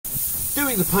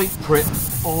Doing the paint prep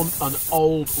on an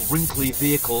old wrinkly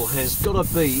vehicle has got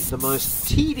to be the most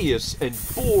tedious and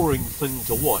boring thing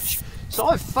to watch. So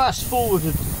I've fast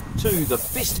forwarded to the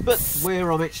best bit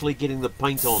where I'm actually getting the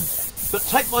paint on. But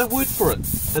take my word for it,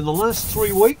 in the last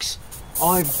 3 weeks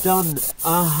I've done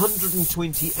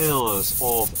 120 hours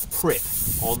of prep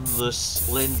on this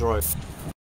Landrover.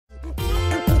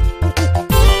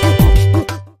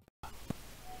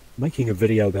 Making a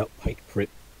video about paint prep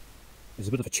is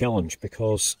a bit of a challenge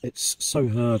because it's so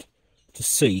hard to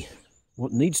see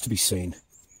what needs to be seen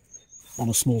on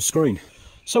a small screen.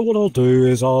 So what I'll do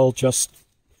is I'll just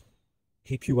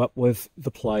keep you up with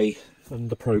the play and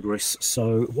the progress.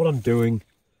 So what I'm doing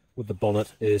with the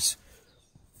bonnet is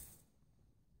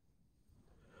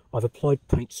I've applied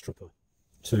paint stripper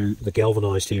to the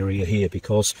galvanized area here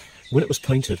because when it was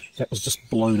painted that was just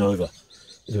blown over.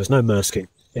 There was no masking.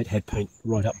 It had paint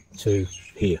right up to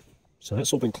here. So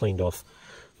that's all been cleaned off.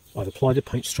 I've applied a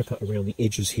paint stripper around the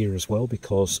edges here as well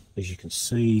because, as you can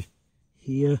see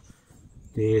here,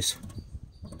 there's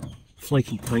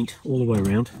flaky paint all the way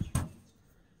around.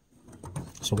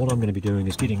 So what I'm going to be doing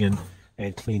is getting in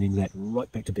and cleaning that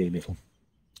right back to bare metal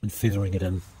and feathering it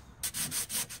in.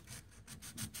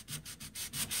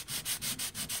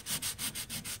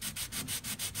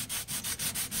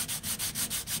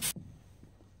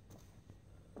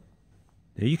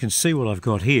 Now you can see what I've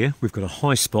got here. We've got a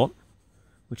high spot,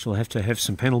 which will have to have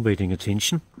some panel beating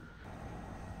attention.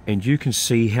 And you can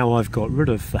see how I've got rid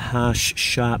of the harsh,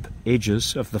 sharp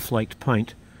edges of the flaked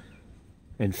paint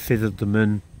and feathered them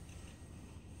in.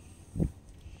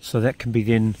 So that can be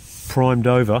then primed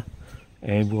over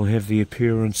and we'll have the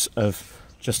appearance of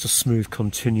just a smooth,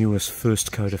 continuous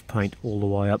first coat of paint all the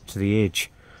way up to the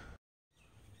edge.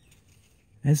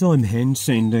 As I'm hand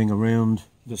sanding around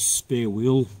the spare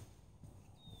wheel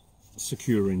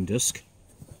securing disc,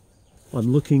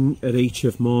 I'm looking at each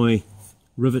of my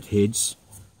rivet heads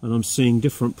and I'm seeing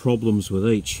different problems with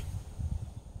each.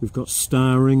 We've got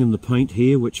starring in the paint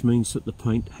here, which means that the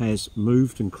paint has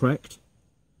moved and cracked.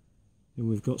 And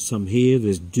we've got some here,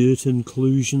 there's dirt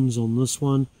inclusions on this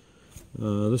one.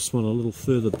 This one a little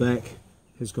further back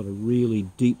has got a really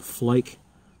deep flake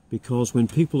because when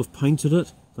people have painted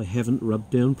it, they haven't rubbed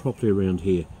down properly around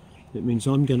here. It means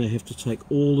I'm going to have to take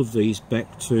all of these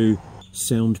back to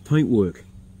sound paintwork.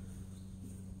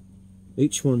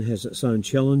 Each one has its own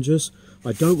challenges.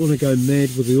 I don't want to go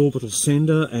mad with the orbital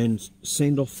sander and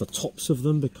sand off the tops of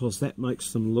them because that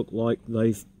makes them look like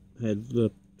they've had the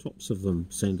tops of them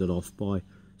sanded off by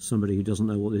somebody who doesn't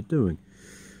know what they're doing.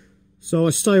 So I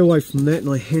stay away from that and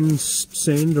I hand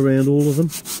sand around all of them.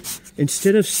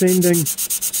 Instead of sanding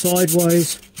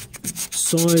sideways,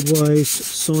 sideways,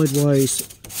 sideways,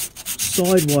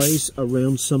 sideways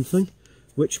around something,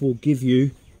 which will give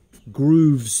you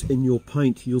grooves in your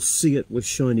paint. You'll see it with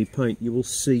shiny paint. You will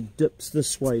see dips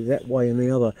this way, that way and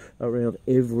the other around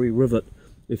every rivet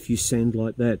if you sand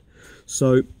like that.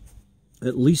 So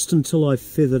at least until I've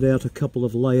feathered out a couple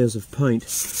of layers of paint,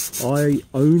 I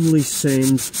only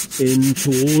sand in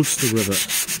towards the rivet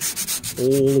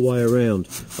all the way around.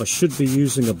 I should be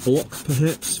using a block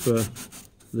perhaps for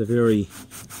the very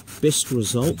best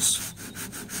results.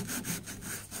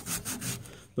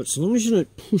 But so long as you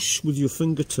don't push with your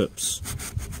fingertips,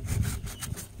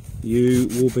 you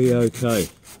will be okay.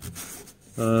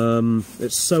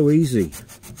 It's so easy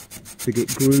to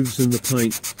get grooves in the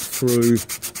paint through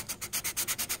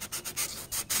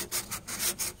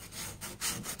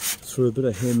a bit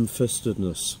of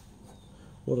ham-fistedness.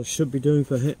 What I should be doing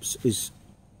perhaps is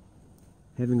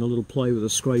having a little play with a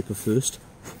scraper first.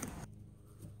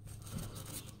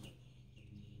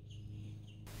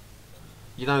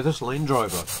 You know, this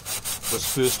Landrover was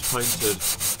first painted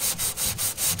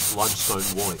limestone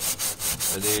white,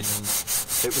 and then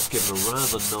it was given a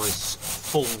rather nice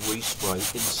full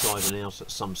respray inside and out at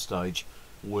some stage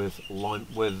with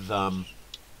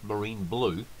marine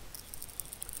blue.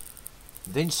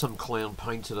 Then some clown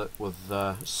painted it with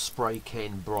spray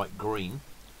can bright green.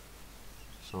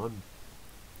 So I'm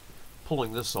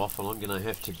pulling this off and I'm going to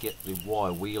have to get the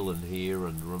wire wheel in here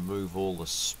and remove all the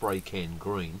spray can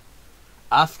green.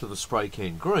 After the spray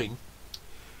can green,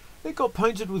 it got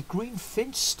painted with green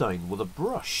fence stain with a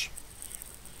brush.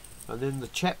 And then the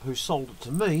chap who sold it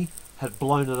to me had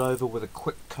blown it over with a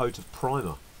quick coat of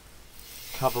primer,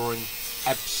 covering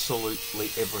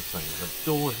absolutely everything. The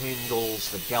door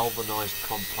handles, the galvanised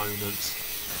components,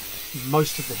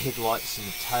 most of the headlights and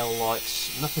the tail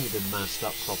lights, nothing had been masked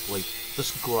up properly.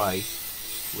 This grey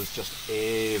was just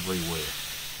everywhere.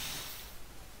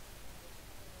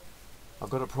 I've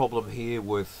got a problem here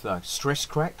with stress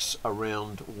cracks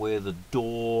around where the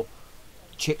door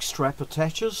check strap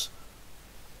attaches.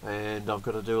 and I've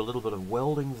got to do a little bit of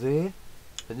welding there.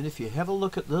 And then if you have a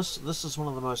look at this, this is one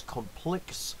of the most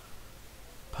complex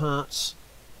parts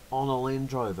on a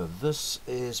Land Rover. This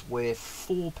is where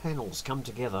 4 panels come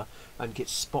together and get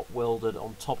spot welded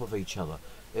on top of each other.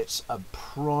 It's a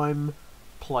prime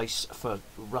place for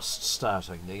rust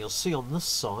starting. Now you'll see on this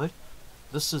side,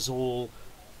 this is all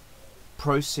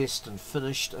processed and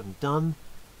finished and done.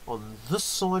 On this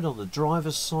side, on the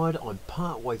driver's side, I'm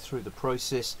part way through the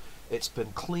process. It's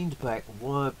been cleaned back,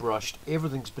 wire brushed,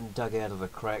 everything's been dug out of the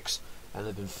cracks, and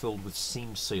they've been filled with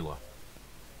seam sealer.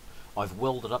 I've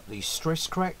welded up these stress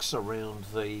cracks around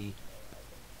the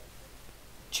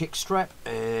check strap,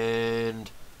 and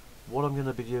what I'm going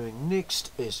to be doing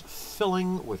next is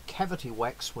filling with cavity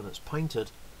wax when it's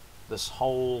painted this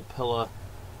whole pillar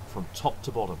from top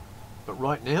to bottom. But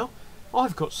right now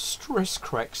I've got stress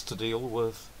cracks to deal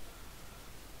with.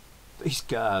 These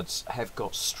guards have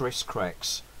got stress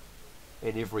cracks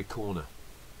in every corner,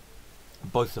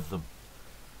 both of them.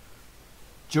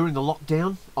 During the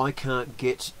lockdown I can't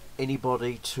get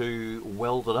anybody to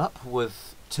weld it up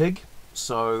with TIG,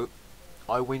 so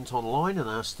I went online and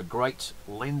asked the great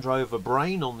Landrover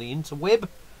brain on the interweb,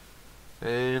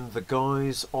 and the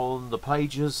guys on the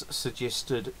pages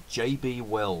suggested JB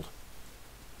Weld.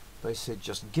 They said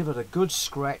just give it a good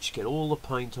scratch, get all the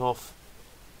paint off,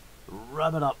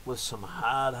 rub it up with some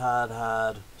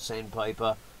hard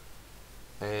sandpaper,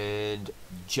 and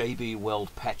JB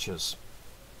Weld patches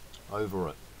over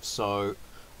it. So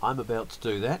I'm about to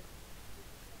do that.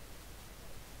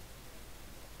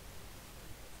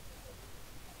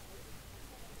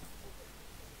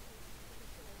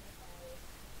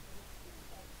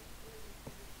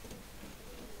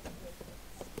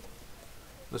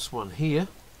 This one here,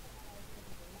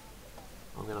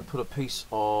 I'm going to put a piece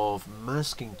of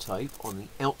masking tape on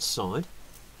the outside,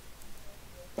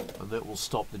 and that will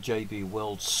stop the JB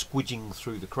Weld squidging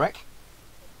through the crack.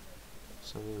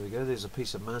 So there we go, there's a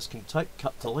piece of masking tape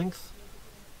cut to length.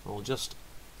 I'll just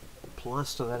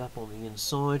plaster that up on the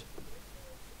inside,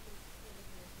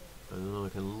 and then I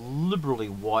can liberally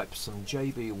wipe some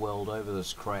JB Weld over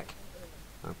this crack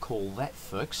and call that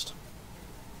fixed.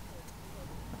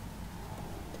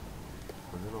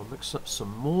 And then I'll mix up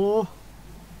some more,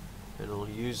 and I'll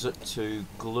use it to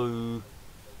glue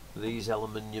these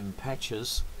aluminium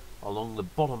patches along the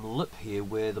bottom lip here,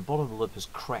 where the bottom lip is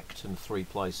cracked in 3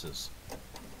 places,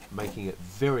 making it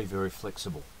very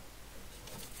flexible.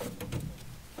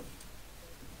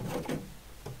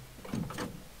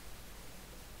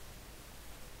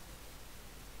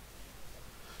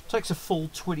 Takes a full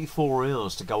 24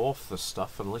 hours to go off this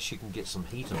stuff unless you can get some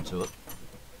heat into it,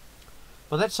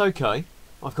 but that's okay.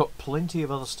 I've got plenty of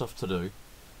other stuff to do.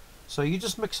 So you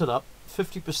just mix it up,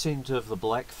 50% of the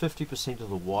black, 50%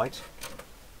 of the white,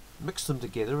 mix them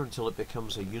together until it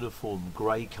becomes a uniform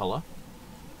grey colour,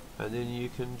 and then you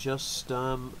can just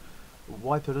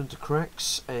wipe it into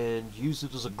cracks and use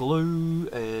it as a glue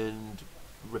and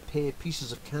repair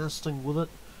pieces of casting with it.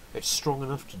 It's strong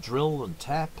enough to drill and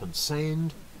tap and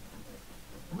sand.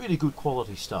 Really good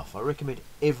quality stuff. I recommend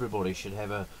everybody should have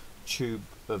a tube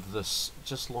of this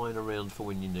just lying around for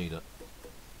when you need it.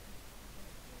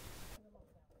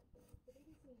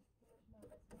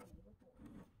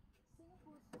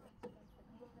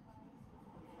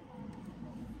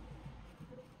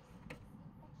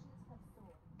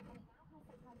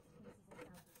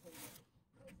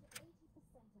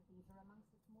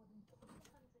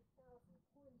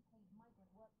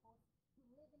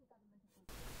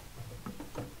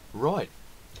 Right,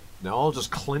 now I'll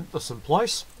just clamp this in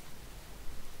place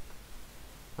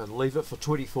and leave it for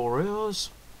 24 hours.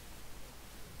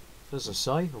 As I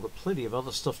say, I've got plenty of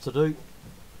other stuff to do,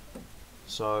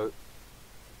 so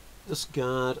this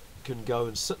guard can go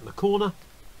and sit in the corner.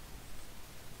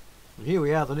 And here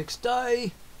we are the next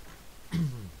day.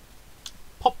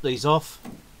 Pop these off.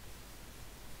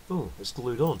 Oh, it's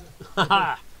glued on.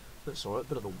 That's alright,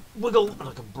 bit of a wiggle and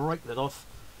I can break that off.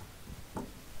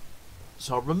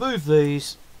 So I'll remove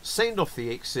these, sand off the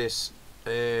excess,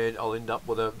 and I'll end up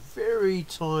with a very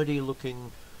tidy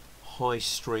looking high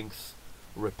strength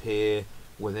repair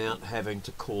without having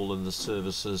to call in the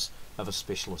services of a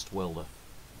specialist welder.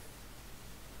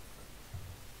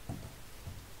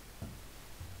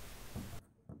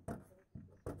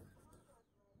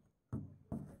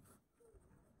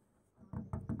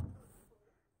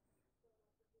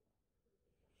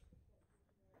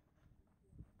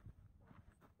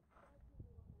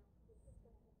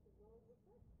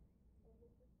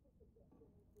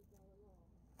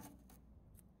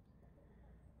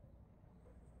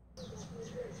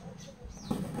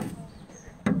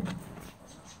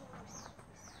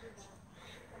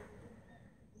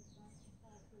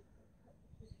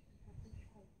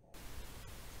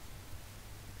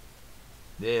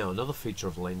 Now, another feature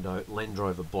of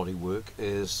Landrover bodywork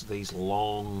is these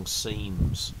long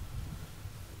seams.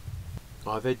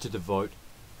 I've had to devote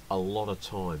a lot of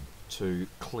time to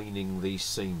cleaning these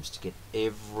seams to get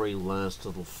every last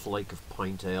little flake of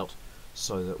paint out,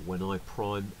 so that when I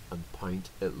prime and paint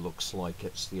it looks like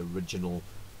it's the original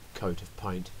coat of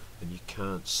paint and you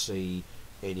can't see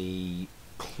any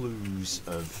clues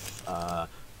of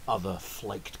other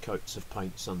flaked coats of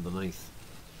paints underneath.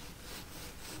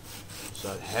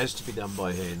 So it has to be done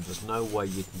by hand. There's no way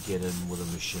you can get in with a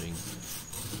machine.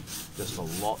 Just a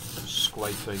lot of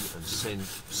scraping and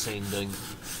sanding.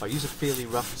 I use a fairly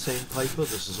rough sandpaper.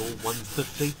 This is all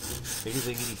 150.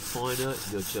 Anything any finer,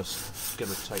 you're just going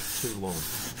to take too long.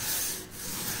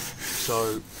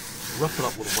 So rough it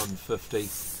up with 150,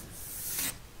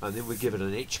 and then we give it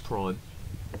an etch prime.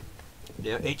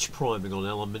 Now, etch priming on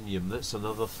aluminium, that's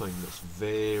another thing that's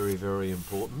very, very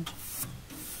important.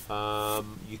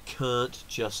 You can't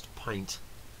just paint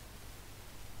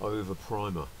over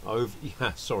primer. You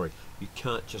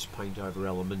can't just paint over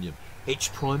aluminium.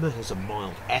 Etch primer has a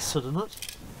mild acid in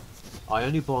it. I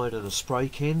only buy it in a spray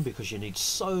can because you need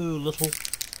so little.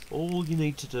 All you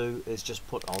need to do is just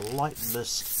put a light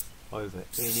mist over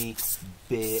any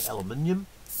bare aluminium,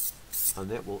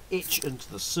 and that will etch into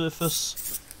the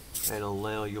surface and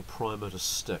allow your primer to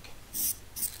stick.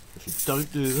 If you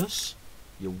don't do this,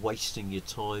 you're wasting your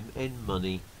time and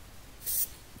money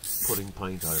putting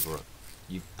paint over it.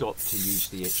 You've got to use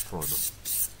the etch primer.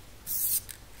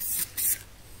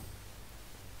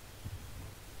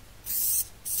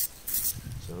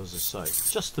 So as I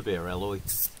say, just the bare alloy,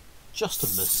 just a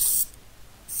mist.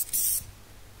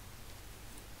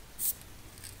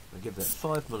 I give that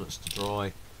 5 minutes to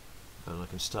dry, and I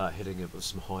can start hitting it with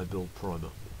some high build primer.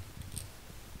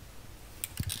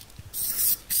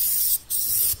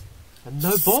 And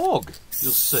no bog,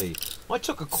 you'll see. I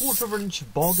took a 1/4 inch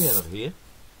of bog out of here,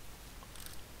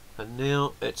 and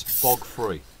now it's bog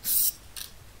free.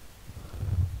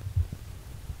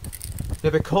 Now,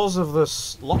 because of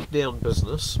this lockdown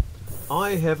business,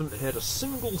 I haven't had a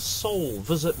single soul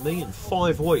visit me in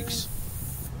 5 weeks.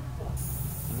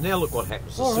 And now look what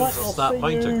happens as soon as I start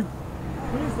painting.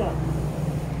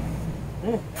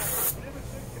 Yeah.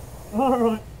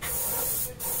 Alright.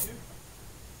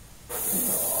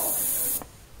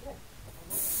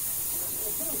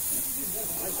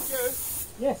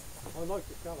 Yes. I like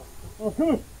the colour. Oh,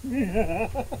 good.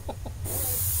 Yeah.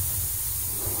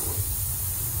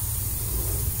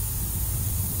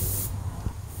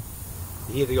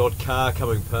 You hear the odd car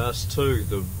coming past too.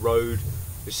 The road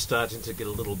is starting to get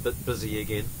a little bit busy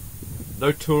again.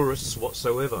 No tourists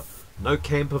whatsoever. No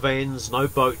camper vans, no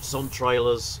boats on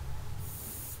trailers.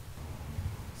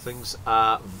 Things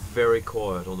are very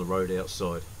quiet on the road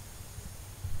outside.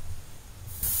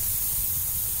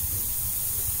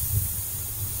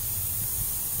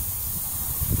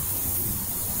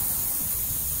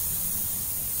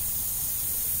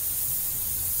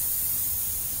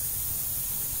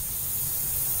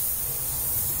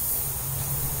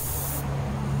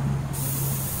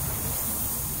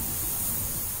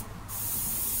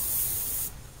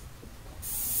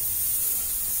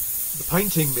 The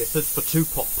painting method for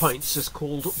 2-pot paints is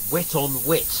called wet on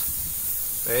wet,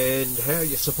 and how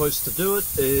you're supposed to do it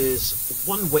is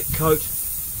 1 wet coat,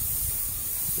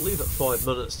 leave it 5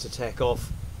 minutes to tack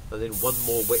off, and then 1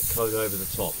 more wet coat over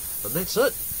the top, and that's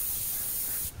it.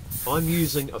 I'm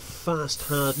using a fast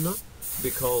hardener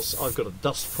because I've got a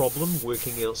dust problem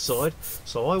working outside,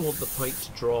 so I want the paint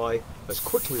to dry as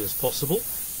quickly as possible.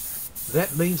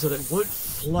 That means that it won't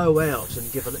flow out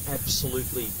and give an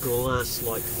absolutely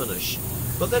glass-like finish,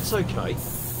 but that's okay.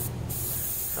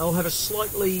 I'll have a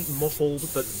slightly mottled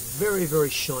but very, very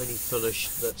shiny finish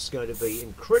that's going to be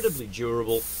incredibly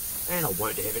durable, and I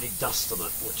won't have any dust in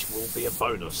it, which will be a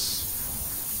bonus.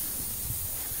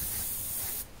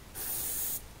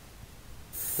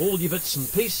 All your bits and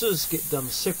pieces get done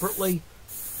separately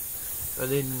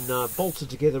and then bolted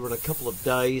together in a couple of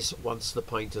days once the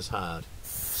paint is hard.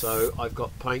 So I've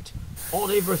got paint on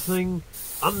everything,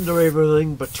 under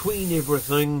everything, between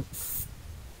everything,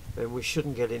 and we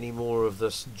shouldn't get any more of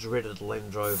this dreaded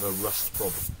Landrover rust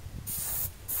problem.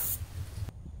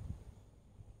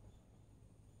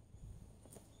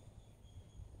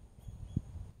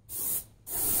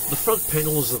 The front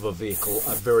panels of a vehicle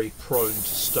are very prone to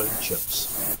stone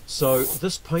chips, so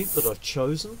this paint that I've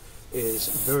chosen is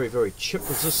very, very chip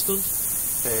resistant,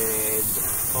 and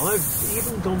I've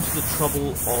even gone to the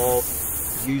trouble of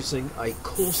using a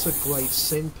coarser grade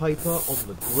sandpaper on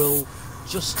the grill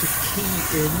just to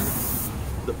key in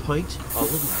the paint a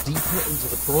little deeper into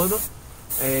the primer,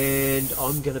 and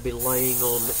I'm going to be laying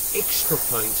on extra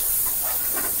paint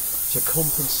to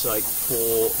compensate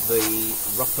for the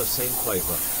rougher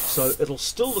sandpaper. So it'll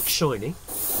still look shiny,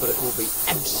 but it will be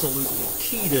absolutely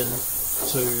keyed in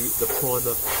to the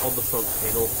primer on the front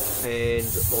panel and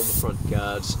on the front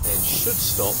guards, and should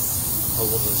stop a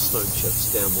lot of the stone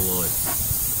chips down the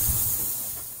line.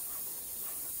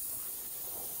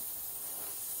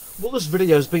 Well, this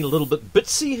video's been a little bit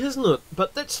bitsy, hasn't it?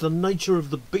 But that's the nature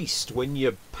of the beast when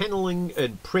you're panelling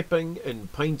and prepping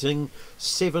and painting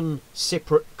 7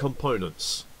 separate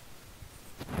components.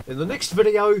 In the next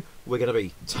video, we're going to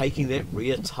be taking that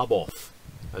rear tub off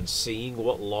and seeing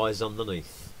what lies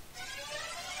underneath.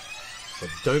 So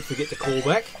don't forget to call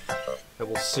back, and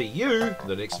we'll see you in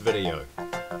the next video.